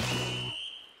 people.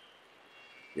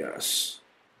 Yes.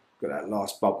 Got that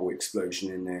last bubble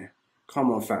explosion in there.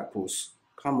 Come on, fat puss.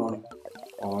 Come on.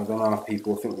 Oh, I don't know,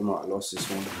 people. I think we might have lost this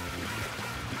one.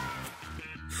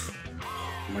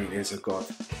 Mate, there's a God.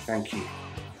 Thank you.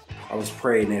 I was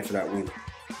praying there for that win.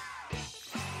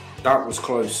 That was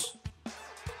close.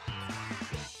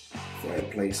 Fair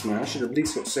place, man. I should have at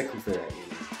least got second for that, you know.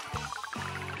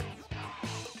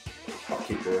 Fuck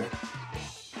it, boy.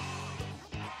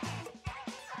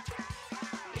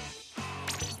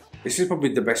 This is probably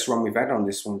the best run we've had on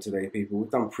this one today, people. We've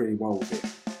done pretty well with it.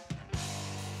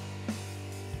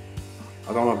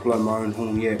 I don't want to blow my own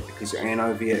horn yet because it ain't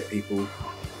over yet, people.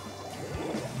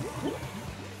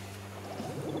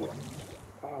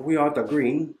 Oh, we are the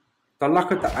green. The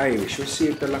luck of the Irish. We'll see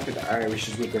if the luck of the Irish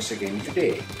is with us again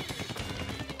today.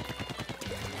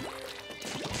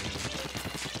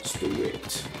 Let's do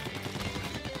it.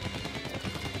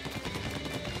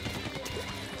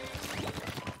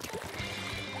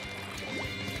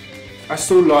 I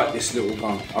still like this little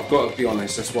gun. I've got to be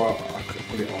honest. That's why I could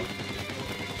put it on.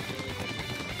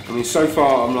 I mean, so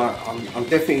far I'm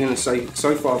definitely going to say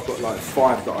so far I've got like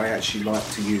 5 that I actually like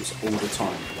to use all the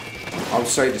time. I would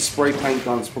say the spray paint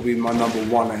gun's probably my number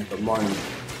 1 at the moment.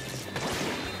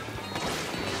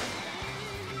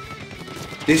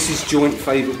 This is joint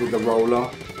favourite with the roller.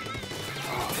 Oh,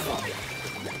 fuck.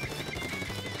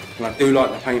 And I do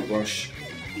like the paintbrush.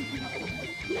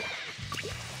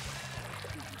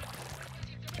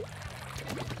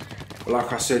 But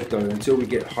like I said though, until we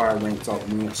get higher ranked up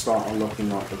and we start unlocking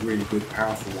like the really good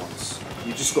powerful ones,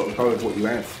 you just got to go with what you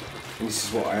have. And this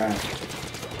is what I have.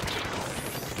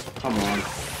 Come on.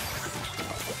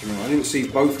 You know, I didn't see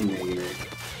both of them there, you know.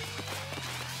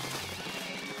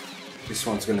 This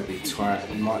one's going to be tight.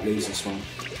 We might lose this one.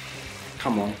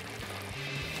 Come on.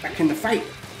 Back in the fight.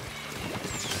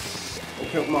 I'll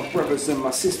help my brothers and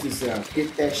my sisters out.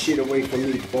 Get that shit away from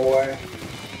me, boy.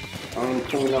 I ain't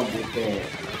pulling up with that.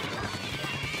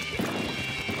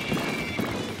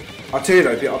 I'll tell you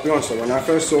though, I'll be honest though, when I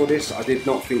first saw this, I did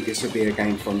not think this would be a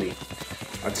game for me.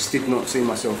 I just did not see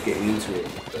myself getting into it.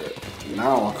 But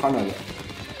now I kind of...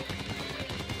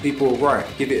 People are right,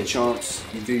 give it a chance,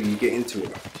 you get into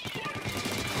it.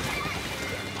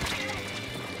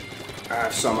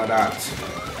 Have some of that.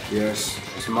 Yes,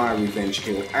 it's my revenge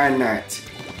kill. And that.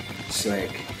 Slag.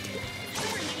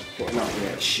 Putting up with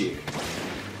that shit.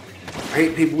 I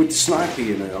hate people with the sniper,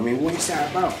 you know. I mean, what is that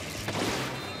about?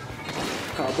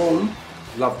 Carbon.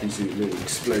 Love these little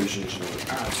explosions, you know.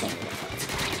 Ah, something like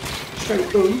that. Straight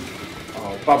boom.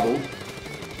 Oh, bubble.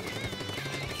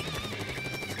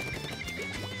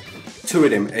 2 of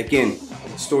them, again.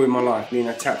 Story of my life, being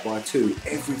attacked by 2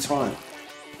 every time.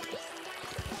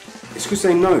 It's because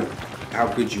they know how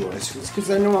good you are. It's because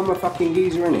they know I'm a fucking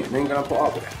geezer, innit? They ain't gonna put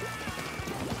up with it.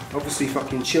 Obviously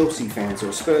fucking Chelsea fans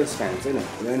or Spurs fans, innit?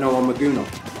 They know I'm a gooner.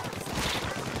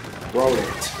 Roll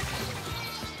it.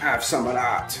 Have some of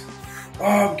that.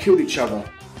 Oh, we killed each other.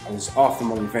 I was after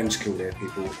my revenge kill there,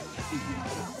 people.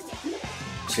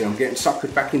 See, I'm getting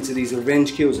suckered back into these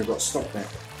revenge kills. I've got to stop that.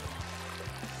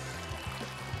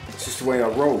 It's just the way I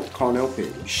roll. Can't help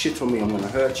it. You shit on me, I'm going to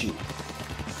hurt you.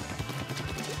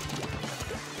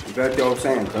 You've heard the old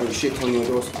saying, don't shit on your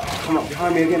doors. Oh, come up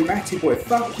behind me again, Batty boy.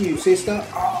 Fuck you, sister.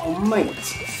 Oh, mate.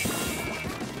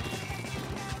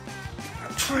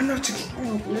 I'm trying not to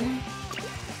get man.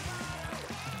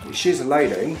 She's a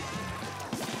lady.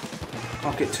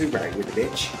 Can't get too ratty with the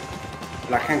bitch.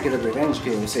 But I can get a revenge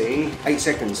kill, see? 8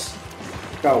 seconds.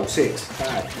 Go, 6,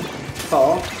 5,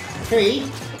 4,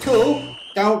 3, 2.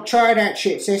 Don't try that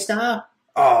shit, sister.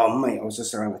 Oh, mate, I was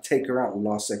just trying to take her out in the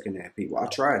last second there, people. I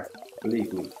tried.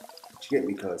 Believe me. Did you get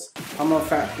me, cuz? Come on,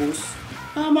 fat goose.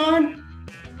 Come on.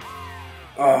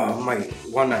 Oh, mate,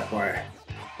 won that by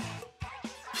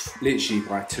literally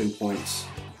by 2 points.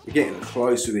 We're getting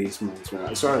close with these moves,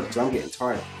 man. Sorry, because I'm getting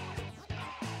tired.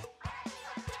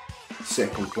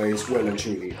 Second place, well and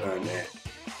truly earned there.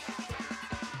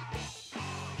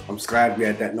 I'm just glad we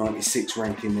had that 96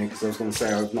 ranking there, because I was going to say,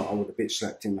 if not, I would have bitch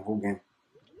slapped in the whole game.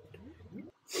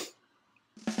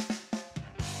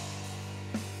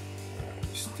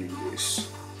 Let's do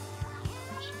this.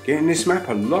 Getting this map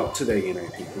a lot today, you know,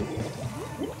 people.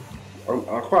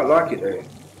 I quite like it though.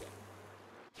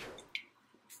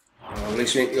 At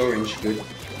least we ain't the orange, good.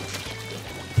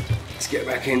 Let's get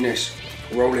back in this.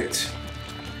 Roll it.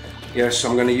 Yes,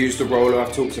 I'm going to use the roller.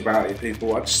 I've talked about it,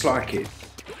 people. I just like it.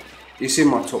 It's in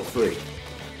my top 3.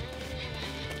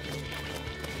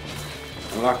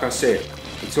 And like I said,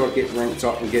 until I get ranked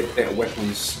up and get better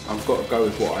weapons, I've got to go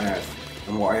with what I have.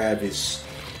 And what I have is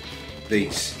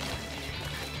these.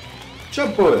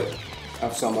 Jump bullet.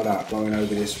 Have some of that going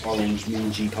over this orange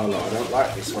mingy colour. I don't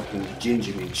like this fucking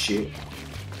ginger mint shit.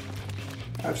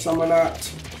 Have some of that.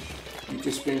 You've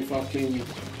just been fucking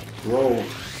rolled.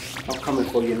 I'm coming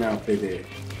for you now, baby.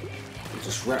 You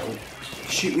just rattled.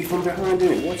 Shoot me from behind,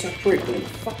 innit? What's that prick, man?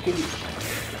 Fucking.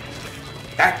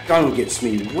 That gun gets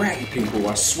me ratty, people.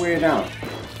 I swear down.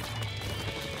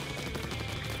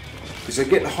 Because they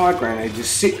get the high ground, they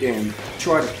just sit there and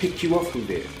try to pick you off with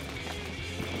it.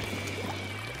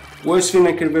 Worst thing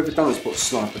they could have ever done is put a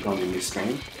sniper gun in this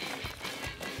game.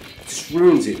 It just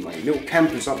ruins it, mate. Little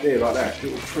campers up there like that.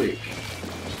 Little prick.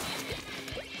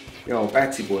 Yo,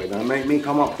 Batty boy, don't make me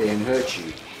come up there and hurt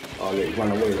you. I'll let you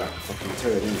run away like a fucking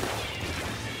turd, innit?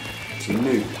 He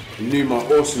knew. He knew my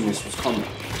awesomeness was coming.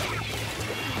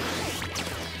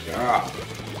 Ah.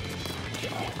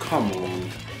 Oh, come on.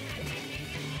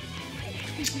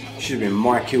 Should have been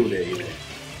my kill there, you know.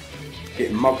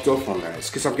 Getting mugged off on that. It's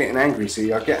because I'm getting angry,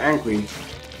 see? I get angry,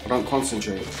 I don't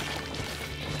concentrate.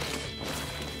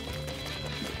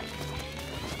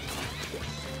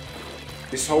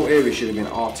 This whole area should have been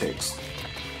Artex.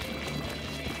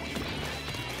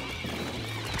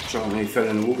 John, he fell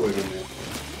in the water in there.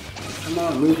 Come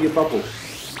on, move your bubble.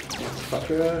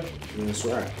 Fucker. Yeah, that's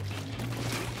right.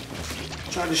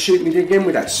 Trying to shoot me again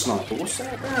with that sniper. What's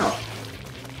that about?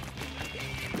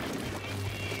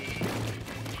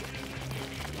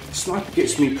 The sniper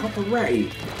gets me proper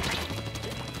ratty.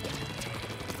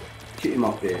 Get him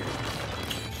up there.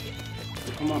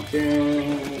 Come up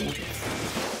there.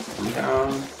 Come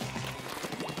down.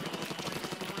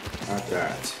 Like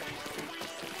that.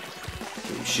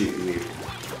 Keep shooting me.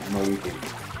 Moving.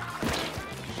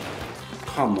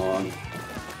 Come on.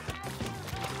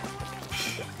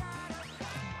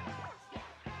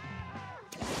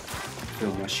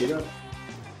 Fill my shit up.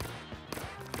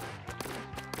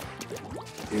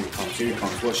 Here he comes, here he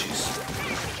comes. Watch this.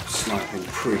 Sniping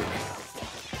prick.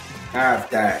 Have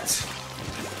that.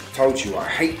 Told you I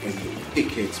hate them little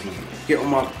dickheads, man. Get on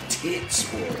my tits,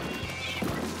 boy.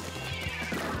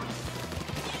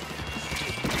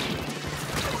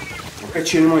 I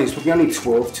bet you in the money, it's probably only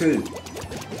 12 too.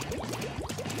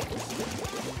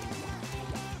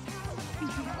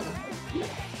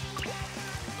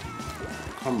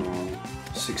 Come on,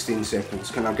 16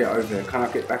 seconds. Can I get over there? Can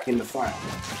I get back in the fight?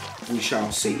 We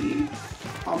shall see.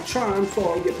 I'm trying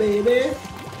for you, baby.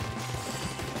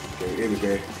 Okay, here we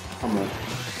go. Come on.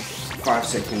 5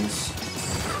 seconds.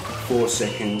 4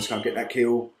 seconds. Can I get that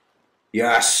kill?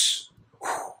 Yes.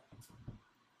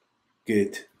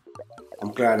 Good.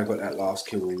 I'm glad I got that last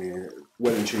kill in there.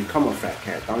 Well and truly. Come on, fat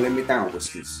cat. Don't let me down,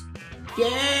 Whiskers.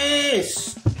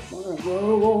 Yes!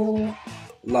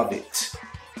 Love it.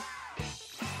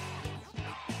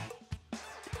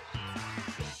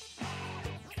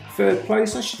 Third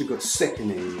place, I should have got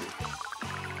second in here.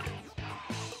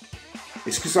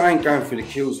 It's because I ain't going for the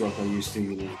kills like I used to,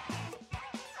 you know.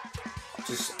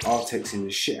 Just Artexing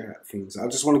the shit out of things. I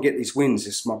just want to get these wins.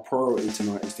 It's my priority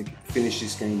tonight is to finish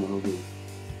this game on a win.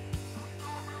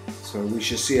 So we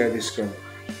shall see how this goes.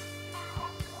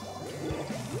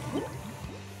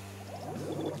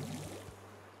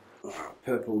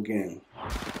 Purple again.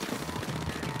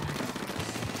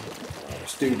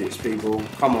 Let's do this, people.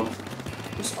 Come on.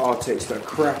 Let's R-Tex the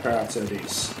crap out of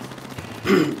this.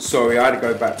 Sorry, I had to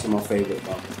go back to my favourite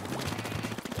gun.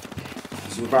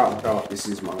 So without a doubt, this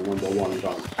is my #1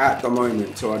 gun. At the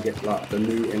moment, till I get like the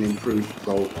new and improved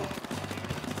gold one.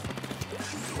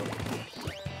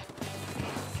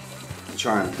 Which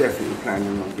I am definitely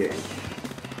planning on getting.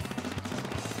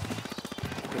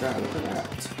 Look at that, look at that.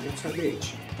 What's that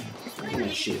bitch?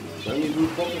 That shit, man. Don't even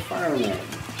bother firing at it.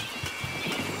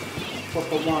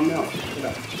 Proper one out. Look at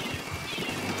that.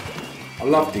 I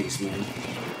love these, man.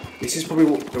 This is probably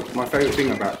my favourite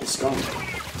thing about this gun.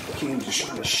 He was just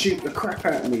trying to shoot the crap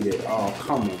out of me there. Oh,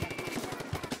 come on.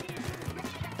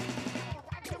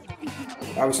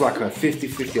 That was like a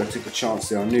 50-50. I took a chance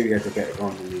there. I knew he had a better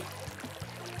gun than me.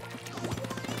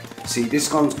 See, this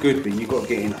gun's good, but you got to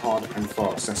get in hard and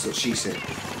fast. That's what she said.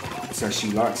 So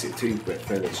she likes it too, but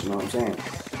fellas, you know what I'm saying?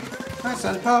 Nice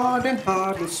and hard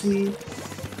and sweet.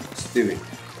 Let's do it.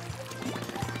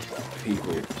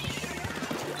 People.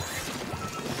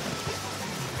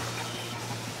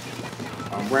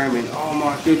 I'm ramming. Oh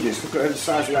my goodness, look at the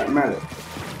size of that mallet.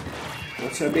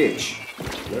 What's her bitch?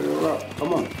 Let her up.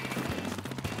 Come on.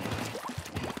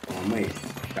 Oh mate,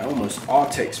 that almost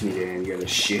R-Tex me there and get a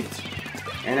shit.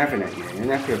 Ain't having that, man. Ain't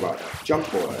happy about that. Jump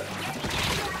boy.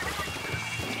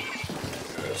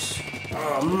 Yes.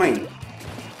 Oh mate.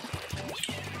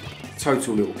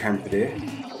 Total little camper there.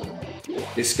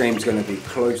 This game's gonna be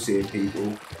close here,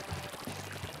 people.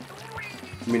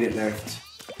 Minute left.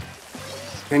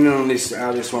 Depending on this,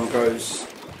 how this one goes,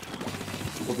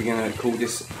 I'm probably going to call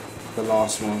this the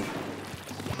last one.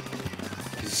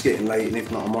 It's getting late, and if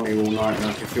not, I'm on here all night, and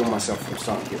I can feel myself. I'm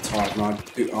starting to get tired,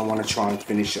 and I want to try and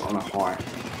finish it on a high.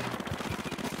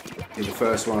 In the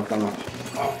first one, I've done like,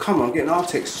 oh come on, I'm getting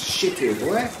R-Tex shit here,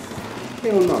 boy.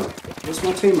 Hell no. Where's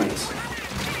my teammates?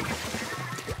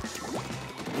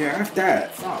 Yeah, have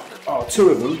that. Fuck. Oh, two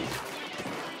of them.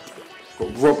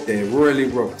 Got robbed there, royally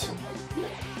robbed.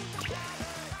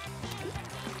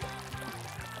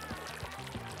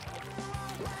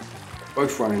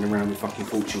 Both running around with fucking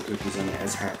fortune cookies on it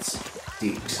as hats.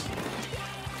 Dicks.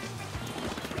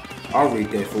 I'll read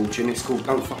their fortune. It's called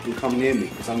Don't Fucking Come Near Me,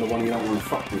 because I'm the one you don't want to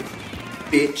fuck with.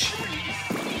 Bitch.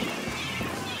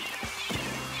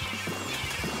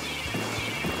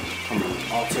 Come on,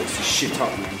 I'll take this shit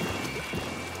up, man.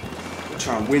 I'll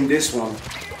try and win this one.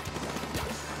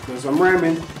 Because I'm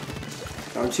ramming.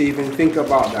 Don't you even think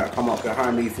about that. Come up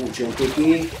behind me, fortune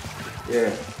cookie.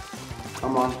 Yeah.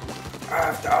 Come on.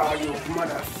 Oh, you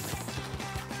mother.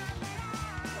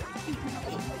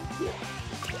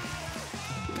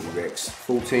 Rex.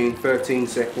 14, 13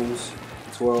 seconds.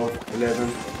 12,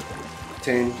 11,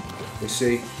 10. Let's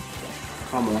see.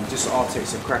 Come on, just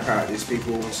R-Tex the crap out of this,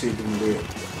 people. We'll see if we can do it.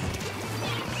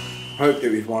 Hope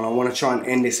that we've won. I want to try and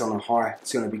end this on a high.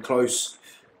 It's going to be close.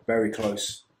 Very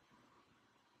close.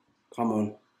 Come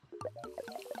on.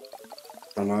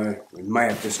 I know, we may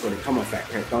have just got it. Come on, fat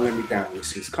cat, don't let me down.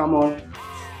 This is, come on.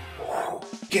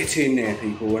 Get in there,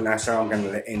 people, and that's how I'm going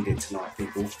to end it tonight,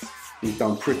 people. We've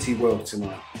done pretty well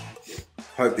tonight.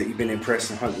 Hope that you've been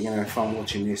impressed and hope you're going to have fun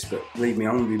watching this, but believe me,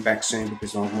 I'm going to be back soon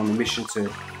because I'm on a mission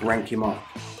to rank him up.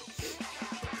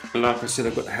 And like I said,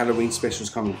 I've got the Halloween specials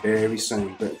coming very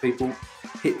soon, but people,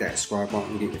 hit that subscribe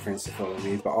button and get your friends to follow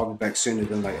me, but I'll be back sooner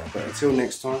than later. But until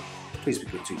next time, please be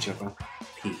good to each other.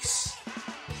 Peace.